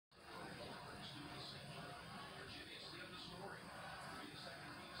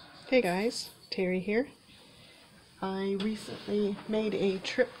Hey guys, Terry here. I recently made a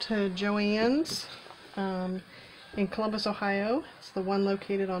trip to JoAnn's in Columbus, Ohio. It's the one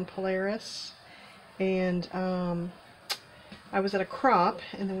located on Polaris. And I was at a crop,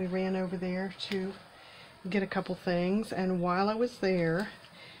 and then we ran over there to get a couple things. And while I was there,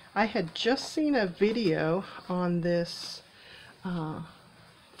 I had just seen a video on this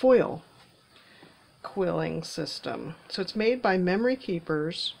foil quilling system. So it's made by Memory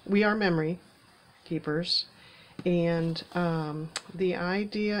Keepers. We are Memory Keepers, and the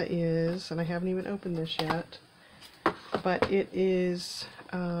idea is, and I haven't even opened this yet, but it is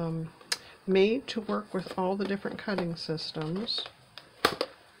made to work with all the different cutting systems,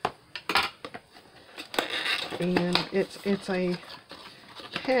 and it's a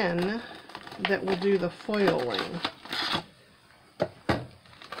pen that will do the foiling.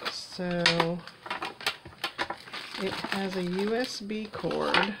 So it has a USB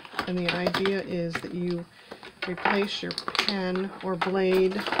cord, and the idea is that you replace your pen or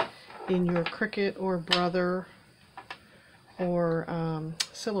blade in your Cricut or Brother or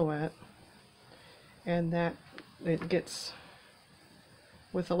Silhouette, and that it gets,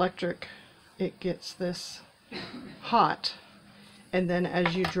 with electric, it gets this hot, and then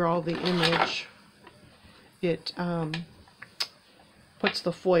as you draw the image, it puts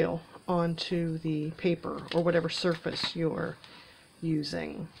the foil onto the paper or whatever surface you're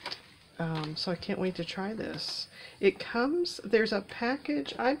using. So I can't wait to try this. It comes, there's a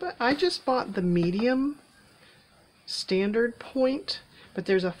package, I just bought the medium standard point, but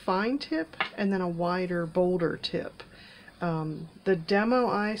there's a fine tip and then a wider, bolder tip. The demo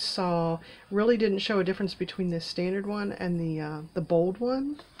I saw really didn't show a difference between the standard one and the bold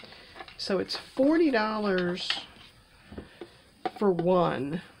one. So it's $40 for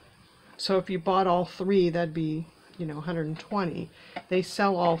one. So if you bought all three, that'd be, you know, $120. They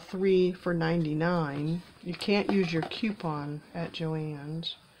sell all three for $99. You can't use your coupon at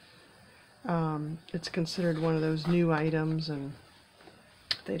JoAnn's. It's considered one of those new items, and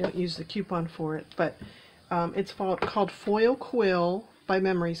they don't use the coupon for it. But it's called Foil Quill by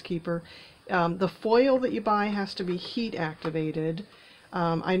Memory Keepers. The foil that you buy has to be heat activated.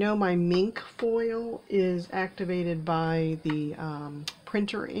 I know my Mink foil is activated by the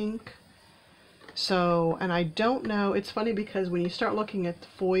printer ink. So, and I don't know, it's funny because when you start looking at the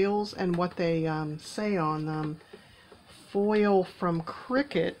foils and what they say on them, foil from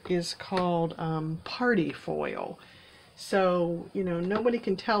Cricut is called party foil. So, you know, nobody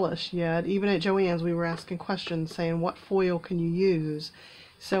can tell us yet. Even at JoAnn's we were asking questions saying, what foil can you use?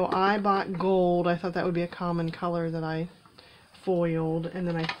 So I bought gold. I thought that would be a common color that I foiled. And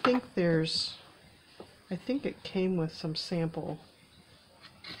then I think it came with some sample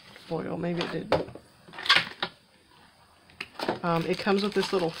foil. Maybe it didn't. It comes with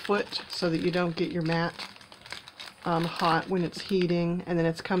this little foot so that you don't get your mat hot when it's heating, and then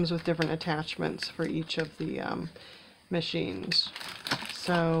it comes with different attachments for each of the machines.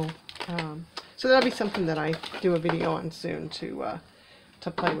 So so that'll be something that I do a video on soon to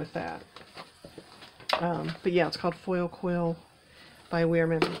play with that. But yeah, it's called Foil Quill by We Are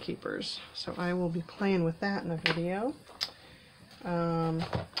Memory Keepers. So I will be playing with that in a video.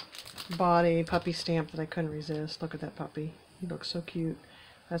 Bought a puppy stamp that I couldn't resist. Look at that puppy. He looks so cute.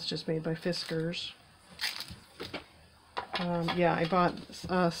 That's just made by Fiskars. Yeah, I bought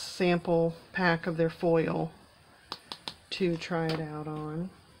a sample pack of their foil to try it out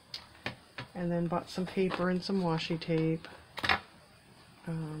on. And then bought some paper and some washi tape.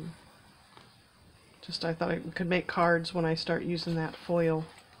 I thought I could make cards when I start using that foil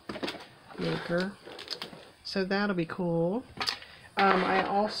maker. So that'll be cool. I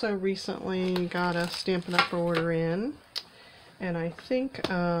also recently got a Stampin' Up! Order in, and I think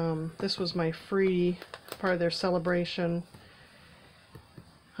this was my free part of their celebration.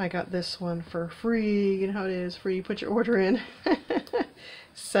 I got this one for free. You know how it is, free, put your order in.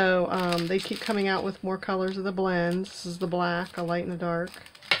 So they keep coming out with more colors of the blends. This is the black, a light and a dark.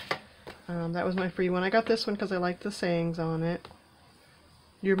 That was my free one. I got this one because I like the sayings on it.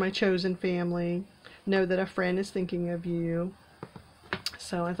 You're my chosen family. Know that a friend is thinking of you.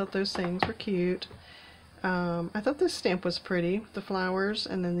 So I thought those sayings were cute. I thought this stamp was pretty, with the flowers,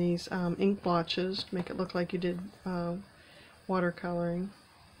 and then these ink blotches to make it look like you did watercoloring.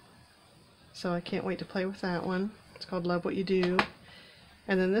 So I can't wait to play with that one. It's called Love What You Do.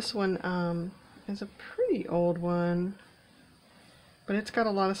 And then this one is a pretty old one, but it's got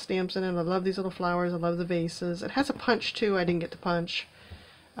a lot of stamps in it. I love these little flowers. I love the vases. It has a punch too. I didn't get to punch.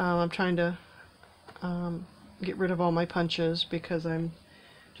 I'm trying to get rid of all my punches because I'm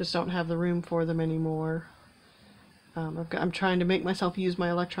just don't have the room for them anymore. I'm trying to make myself use my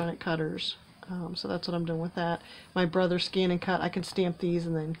electronic cutters. So that's what I'm doing with that. My Brother Scan and Cut, I can stamp these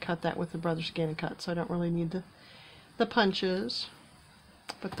and then cut that with the Brother Scan and Cut, so I don't really need the punches.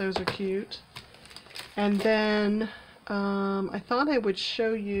 But those are cute. And then I thought I would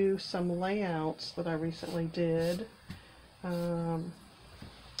show you some layouts that I recently did.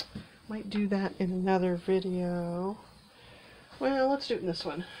 Might do that in another video. Well, let's do it in this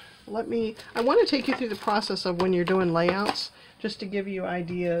one. I want to take you through the process of when you're doing layouts, just to give you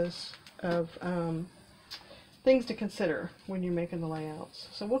ideas of things to consider when you're making the layouts.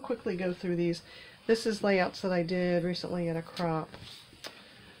 So we'll quickly go through these. This is layouts that I did recently at a crop.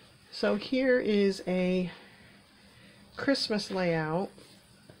 So here is a Christmas layout,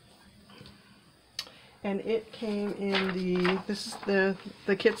 and it came in this is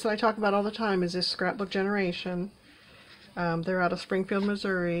the kits that I talk about all the time, is this Scrapbook Generation. They're out of Springfield,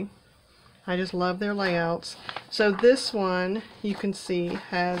 Missouri. I just love their layouts. So this one, you can see,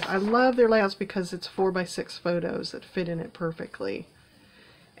 I love their layouts because it's 4x6 photos that fit in it perfectly.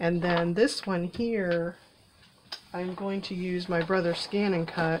 And then this one here, I'm going to use my Brother Scan and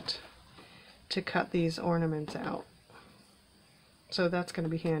Cut to cut these ornaments out. So that's going to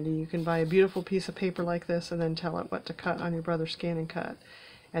be handy. You can buy a beautiful piece of paper like this and then tell it what to cut on your Brother Scan and Cut.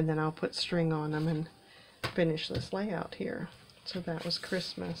 And then I'll put string on them and finish this layout here. So that was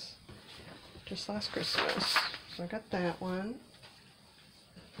Christmas. Just last Christmas. So I got that one.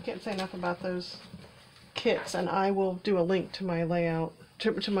 I can't say enough about those kits, and I will do a link to my layout,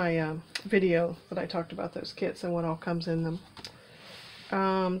 to my video that I talked about those kits and what all comes in them.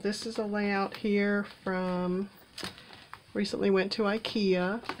 This is a layout here from, recently went to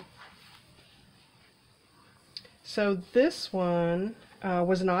IKEA. So this one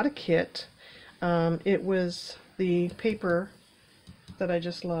was not a kit. It was the paper that I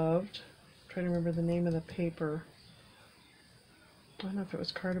just loved. I'm trying to remember the name of the paper. I don't know if it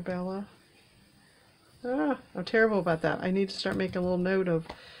was Cartabella. I'm terrible about that. I need to start making a little note of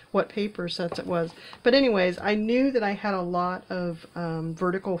what paper sets it was. But anyways, I knew that I had a lot of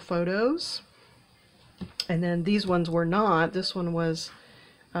vertical photos, and then these ones were not. This one was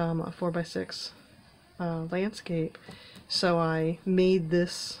a 4x6 landscape. So I made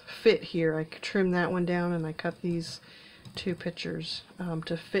this fit here. I trimmed that one down and I cut these two pictures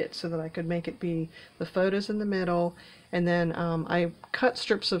to fit so that I could make it be the photos in the middle, and then I cut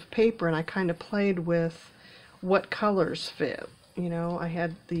strips of paper and I kind of played with what colors fit. You know, I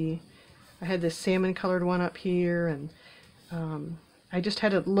had this salmon colored one up here, and I just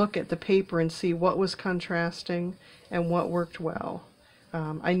had to look at the paper and see what was contrasting and what worked well.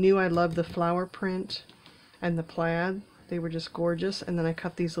 I knew I loved the flower print and the plaid. They were just gorgeous, and then I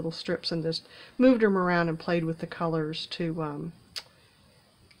cut these little strips and just moved them around and played with the colors to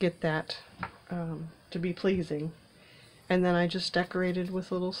get that to be pleasing. And then I just decorated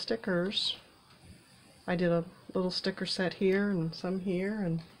with little stickers. I did a little sticker set here, and some here,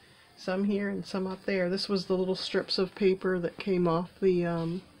 and some here, and some up there. This was the little strips of paper that came off the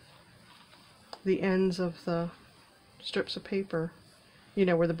ends of the strips of paper, you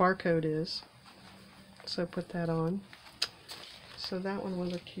know, where the barcode is. So put that on. So that one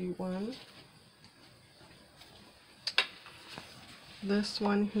was a cute one. This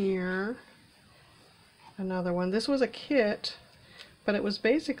one here, another one. This was a kit, but it was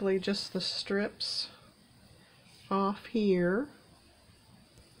basically just the strips off here.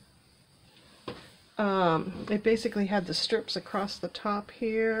 It basically had the strips across the top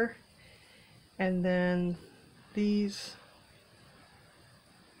here, and then these.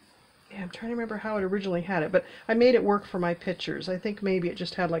 Yeah, I'm trying to remember how it originally had it, but I made it work for my pictures. I think maybe it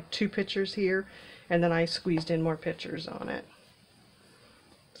just had like 2 pictures here, and then I squeezed in more pictures on it.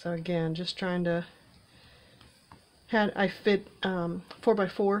 So again, just trying to, I fit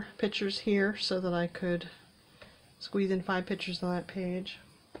 4x4 pictures here so that I could squeeze in 5 pictures on that page,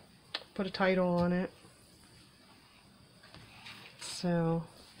 put a title on it. So,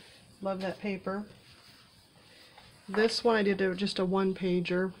 love that paper. This one I did just a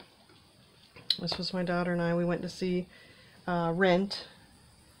 1-pager. This was my daughter and I. We went to see Rent,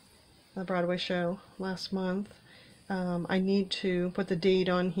 the Broadway show, last month. I need to put the date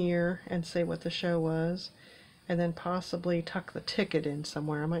on here and say what the show was, and then possibly tuck the ticket in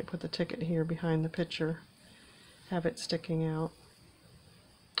somewhere. I might put the ticket here behind the picture, have it sticking out.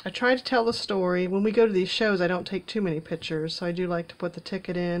 I try to tell the story. When we go to these shows, I don't take too many pictures, so I do like to put the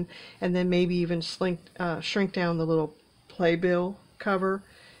ticket in, and then maybe even shrink down the little playbill cover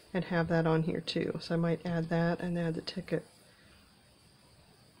and have that on here too. So I might add that and add the ticket.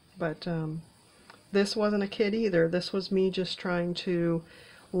 But this wasn't a kit either. This was me just trying to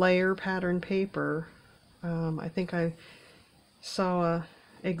layer pattern paper I think I saw a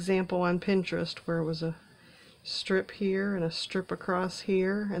example on Pinterest where it was a strip here and a strip across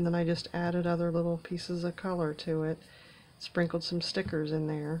here, and then I just added other little pieces of color to it, sprinkled some stickers in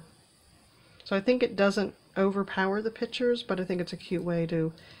there. So I think it doesn't overpower the pictures, but I think it's a cute way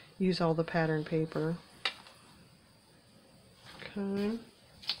to use all the pattern paper. Okay.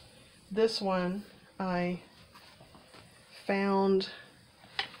 This one I found,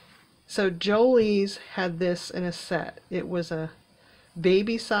 so Jolie's had this in a set. It was a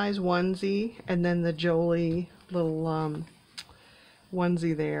baby size onesie and then the Jolie little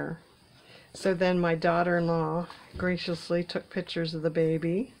onesie there. So then my daughter-in-law graciously took pictures of the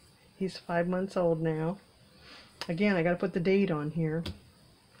baby. He's 5 months old now. Again, I got to put the date on here.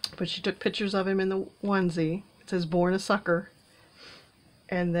 But she took pictures of him in the onesie. It says born a sucker.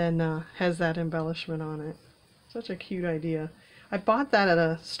 And then has that embellishment on it. Such a cute idea. I bought that at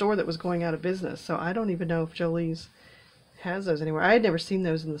a store that was going out of business, so I don't even know if Jolie's has those anywhere. I had never seen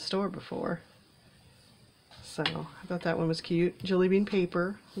those in the store before. So I thought that one was cute. Jelly bean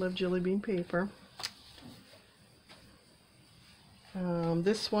paper. Love jelly bean paper.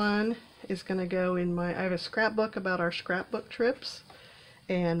 This one is going to go in my, I have a scrapbook about our scrapbook trips.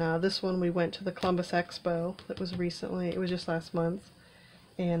 And this one we went to the Columbus Expo that was recently, it was just last month.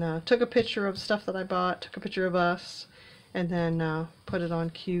 And took a picture of stuff that I bought, took a picture of us, and then put it on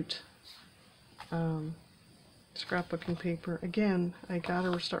cute scrapbooking paper. Again, I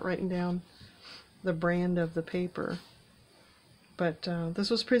gotta start writing down the brand of the paper. But this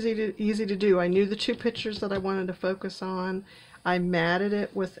was pretty easy to do. I knew the two pictures that I wanted to focus on. I matted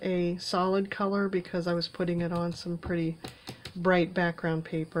it with a solid color because I was putting it on some pretty bright background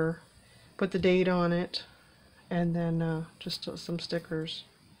paper. Put the date on it, and then just some stickers.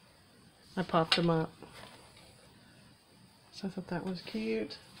 I popped them up. So I thought that was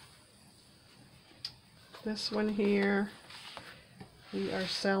cute. This one here, we are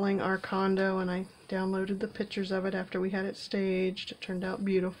selling our condo, and I downloaded the pictures of it after we had it staged. It turned out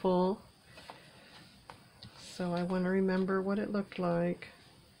beautiful. So I want to remember what it looked like.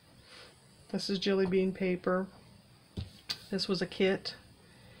 This is jelly bean paper. This was a kit.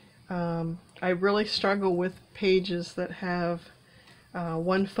 I really struggle with pages that have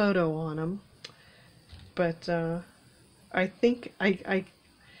one photo on them, but I think I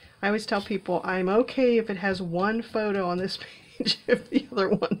always tell people I'm okay if it has one photo on this page if the other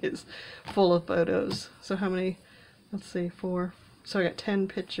one is full of photos. So how many? Let's see, 4. So I got 10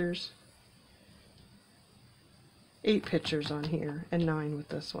 pictures. 8 pictures on here and 9 with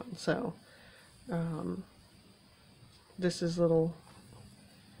this one. So this is little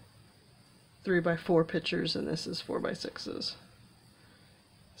 3x4 pictures, and this is 4x6s.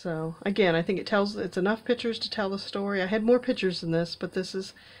 So again, I think it's enough pictures to tell the story. I had more pictures than this, but this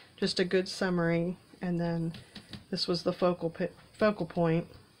is just a good summary. And then this was the focal point.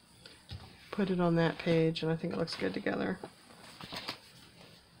 Put it on that page, and I think it looks good together.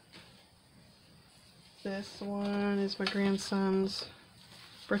 This one is my grandson's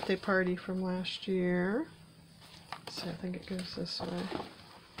birthday party from last year. So I think it goes this way.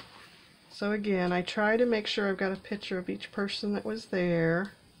 So again, I try to make sure I've got a picture of each person that was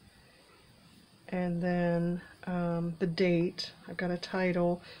there. And then the date. I've got a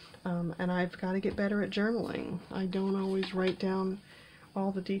title. And I've got to get better at journaling. I don't always write down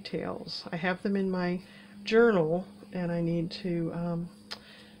all the details. I have them in my journal, and I need to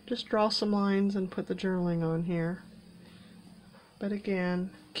just draw some lines and put the journaling on here. But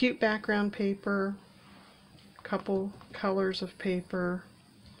again, cute background paper, couple colors of paper,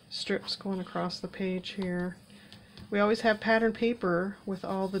 strips going across the page here. We always have pattern paper with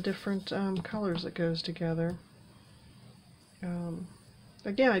all the different colors that goes together.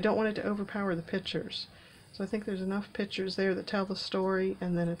 Again, I don't want it to overpower the pictures. So I think there's enough pictures there that tell the story,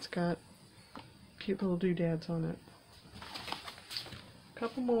 and then it's got cute little doodads on it. A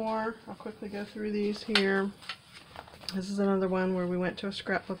couple more. I'll quickly go through these here. This is another one where we went to a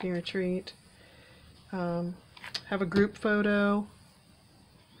scrapbooking retreat. Have a group photo.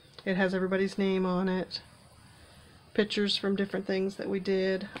 It has everybody's name on it. Pictures from different things that we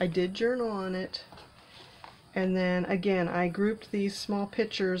did. I did journal on it. And then again, I grouped these small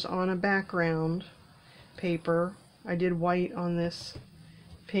pictures on a background paper. I did white on this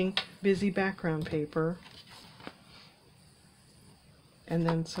pink busy background paper. And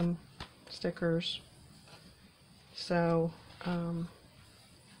then some stickers. So,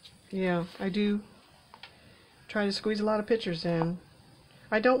 yeah, I do try to squeeze a lot of pictures in.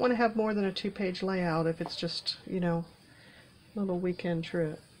 I don't want to have more than a 2-page layout if it's just, you know, a little weekend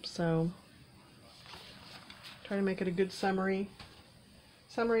trip. So, try to make it a good summary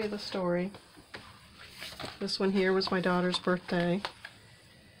of the story. This one here was my daughter's birthday.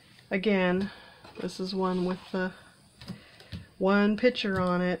 Again, this is one with the one picture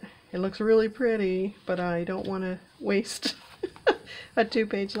on it. It looks really pretty, but I don't want to waste a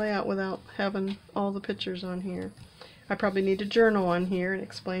 2-page layout without having all the pictures on here. I probably need a journal on here and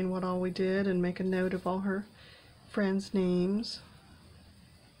explain what all we did and make a note of all her friends' names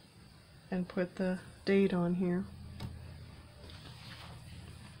and put the date on here.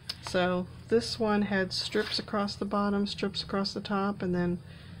 So this one had strips across the bottom, strips across the top, and then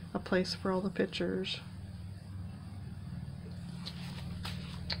a place for all the pictures.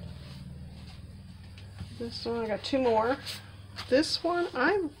 This one, I got 2 more. This one,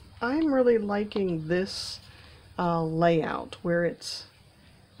 I'm really liking this layout where it's,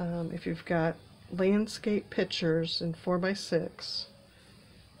 if you've got landscape pictures in 4x6,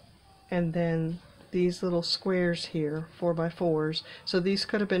 and then these little squares here, 4x4s. So these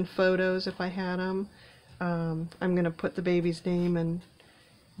could have been photos if I had them. I'm going to put the baby's name and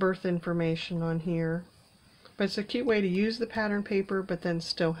birth information on here. But it's a cute way to use the pattern paper, but then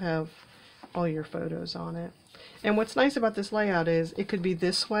still have all your photos on it. And what's nice about this layout is it could be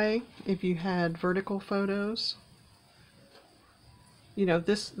this way if you had vertical photos. You know,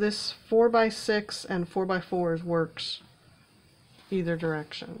 this 4x6 and 4x4s works either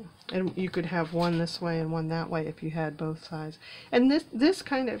direction, and you could have one this way and one that way if you had both sides. And this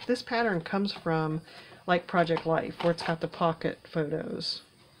pattern comes from like Project Life, where it's got the pocket photos.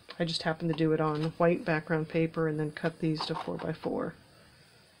 I just happened to do it on white background paper and then cut these to 4x4.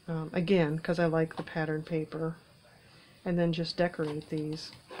 Again, because I like the pattern paper, and then just decorate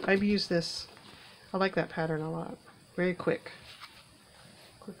these. I've used this. I like that pattern a lot. Very quick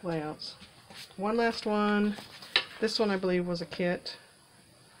layouts. One last one. This one I believe was a kit.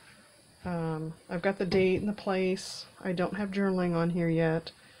 I've got the date and the place. I don't have journaling on here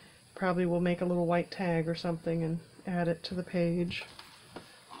yet. Probably will make a little white tag or something and add it to the page.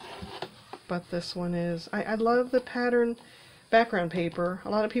 But this one is, I love the pattern background paper. A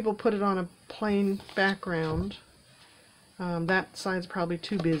lot of people put it on a plain background. That side's probably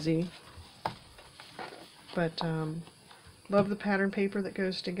too busy. But love the pattern paper that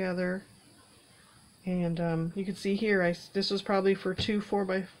goes together. And you can see here, this was probably for 2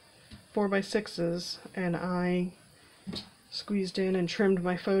 4x6s, and I squeezed in and trimmed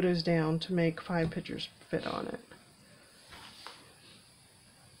my photos down to make 5 pictures fit on it.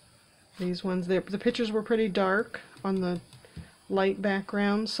 These ones, the pictures were pretty dark on the light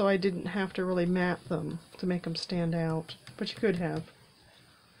background, so I didn't have to really matte them to make them stand out, but you could have.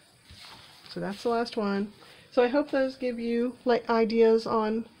 So that's the last one. So I hope those give you like ideas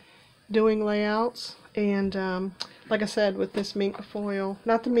on doing layouts. And like I said, with this mink foil,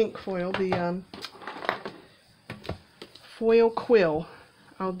 not the mink foil, the foil quill,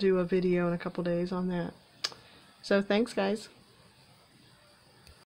 I'll do a video in a couple days on that. So thanks guys.